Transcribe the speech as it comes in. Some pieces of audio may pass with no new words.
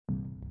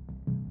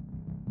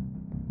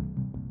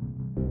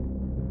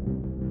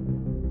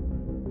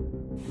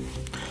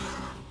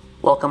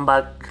Welcome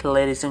back,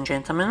 ladies and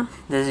gentlemen.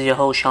 This is your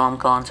host Shalom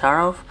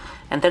Kalantarov,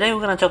 and today we're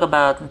going to talk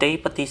about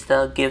Dave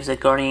Bautista gives a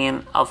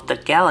Guardian of the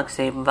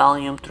Galaxy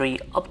Volume 3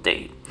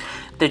 update.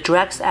 The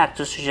Drax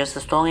actors suggest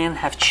the storyline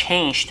have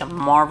changed the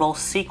Marvel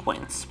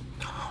sequence.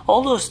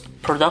 All those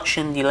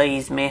production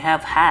delays may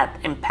have had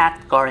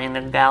impact Guardian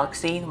of the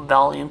Galaxy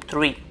Volume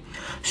 3.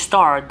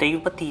 Star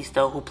Dave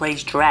Bautista, who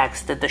plays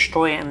Drax the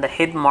Destroyer in the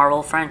hit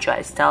Marvel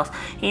franchise, tells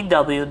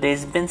EW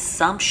there's been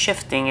some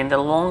shifting in the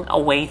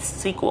long-awaited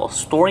sequel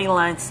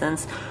storyline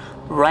since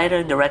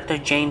writer-director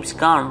James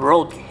Gunn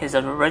wrote his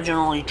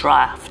original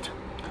draft.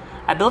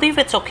 I believe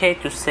it's okay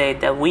to say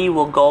that we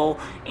will go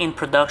in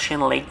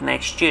production late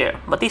next year.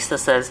 Bautista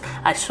says,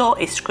 I saw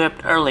a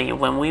script early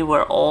when we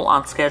were all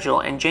on schedule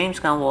and James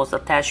Gunn was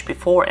attached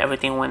before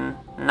everything went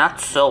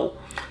not so.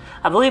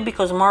 I believe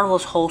because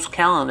Marvel's whole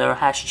calendar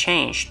has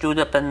changed due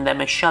to the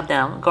pandemic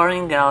shutdown,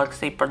 Guardian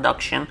Galaxy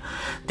production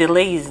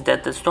delays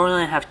that the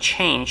storyline have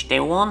changed. They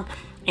won't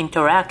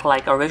interact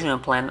like original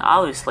plan.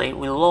 Obviously,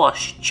 we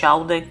lost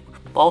Chadwick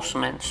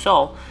Boseman,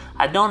 so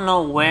I don't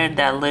know where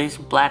that leaves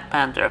Black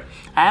Panther.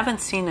 I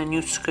haven't seen a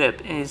new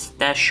script, is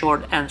that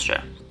short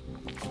answer.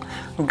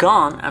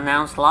 Gunn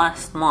announced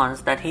last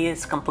month that he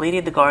has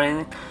completed the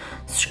Guardian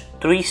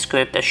 3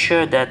 script,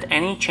 assured that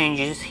any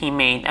changes he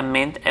made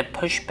amid a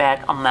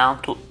pushback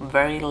amount to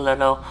very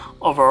little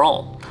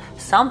overall.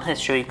 Some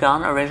history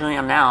Gunn originally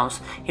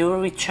announced he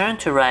would return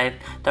to write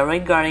the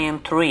Red Guardian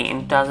 3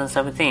 in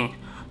 2017,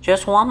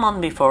 just 1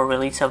 month before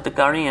release of the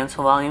Guardians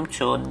Volume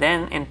 2.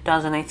 Then in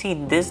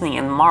 2018, Disney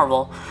and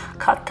Marvel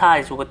cut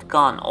ties with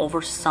Gunn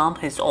over some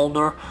of his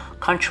older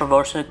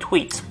controversial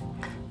tweets.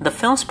 The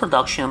film's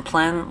production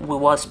plan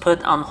was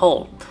put on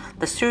hold.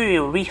 The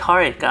studio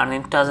rehired Gunn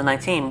in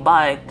 2019.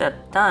 By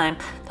that time,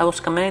 that was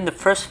committed to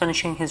first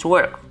finishing his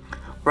work,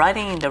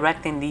 writing and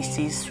directing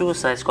DC's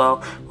Suicide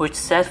Squad, which is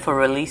set for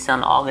release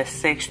on August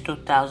 6,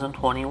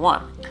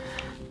 2021.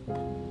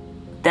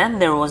 Then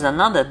there was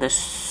another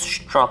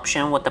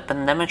disruption with the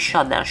pandemic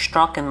shutdown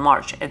struck in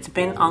March. It's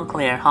been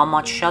unclear how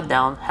much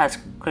shutdown has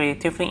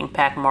creatively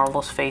impacted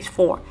Marvel's Phase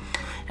 4.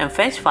 In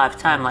Phase 5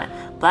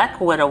 timeline, Black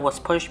Widow was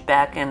pushed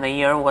back and the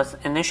year was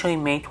initially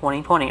May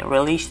 2020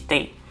 release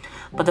date.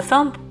 But the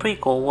film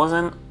prequel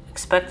wasn't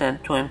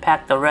expected to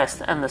impact the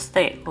rest and the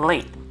state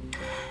late.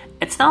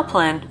 It's now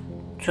planned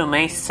to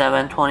May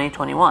 7,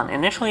 2021.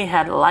 Initially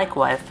had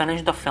likewise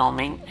finished the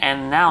filming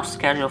and now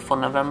scheduled for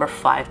November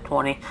 5,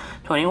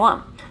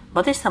 2021.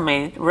 Bautista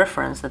made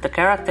reference that the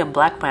character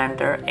Black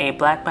Panther, a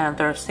Black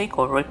Panther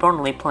sequel,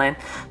 reportedly planned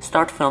to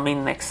start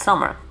filming next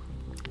summer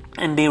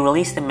and be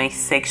released in May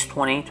 6,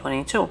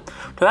 2022.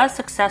 To add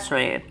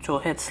successor to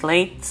its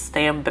late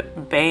stay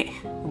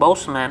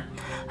Boseman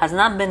has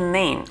not been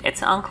named.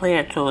 It's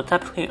unclear to the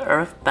typically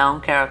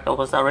Earth-bound character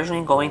was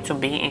originally going to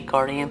be in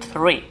Guardian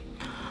 3.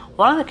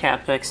 One of the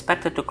characters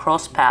expected to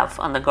cross paths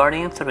on the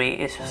Guardian 3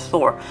 is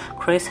Thor,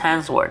 Chris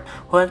Hemsworth,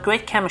 who had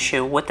great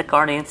chemistry with the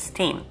Guardians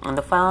team in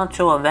the final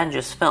 2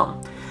 Avengers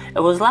film. It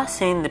was last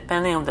seen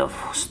depending on the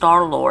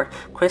Star-Lord.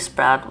 Chris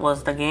Pratt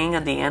was the gang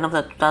at the end of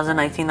the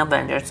 2019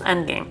 Avengers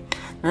Endgame.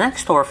 The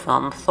next Thor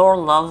film, Thor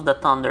Loves the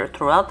Thunder,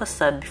 throughout the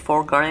set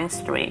before Guardians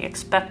 3,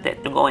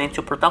 expected to go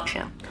into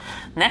production.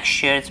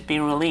 Next year, it's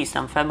being released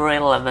on February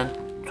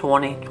 11,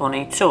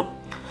 2022.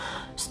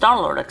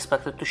 Star-Lord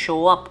expected to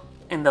show up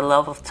in the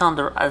Love of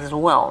Thunder as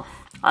well.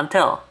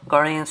 Until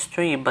Guardians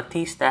 3,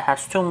 Bautista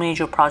has 2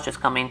 major projects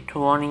coming in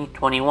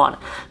 2021.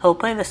 He'll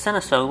play the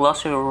sinister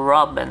glossy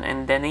Robin,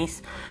 and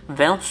Denise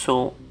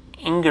Villeneuve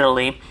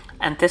eagerly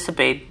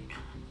anticipate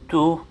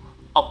to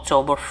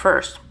October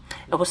 1st.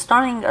 It was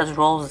starring as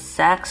roles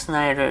Zack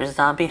Snyder's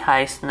zombie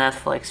heist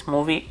Netflix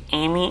movie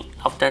Army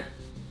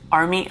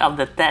of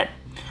the Dead.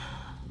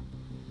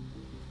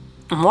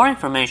 More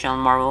information on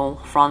Marvel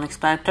front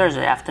expected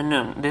Thursday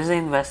afternoon. Disney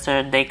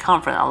Investor Day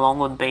conference along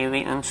with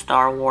Baby and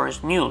Star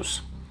Wars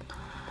news.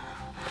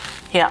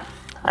 Yeah,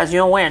 as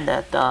you're aware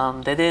that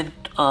they did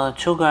 2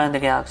 Guardians of the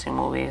Galaxy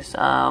movies.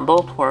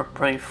 Both were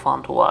pretty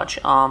fun to watch.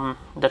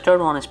 The third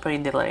one is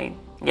pretty delayed.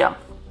 Yeah,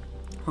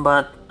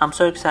 but I'm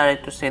so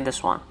excited to see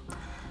this one.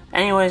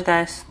 Anyways,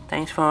 guys,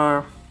 thanks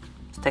for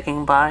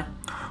sticking by.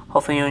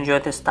 Hopefully you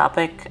enjoyed this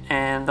topic,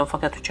 and don't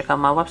forget to check out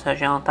my website,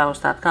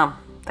 JalenTavos.com.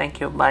 Thank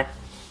you. Bye.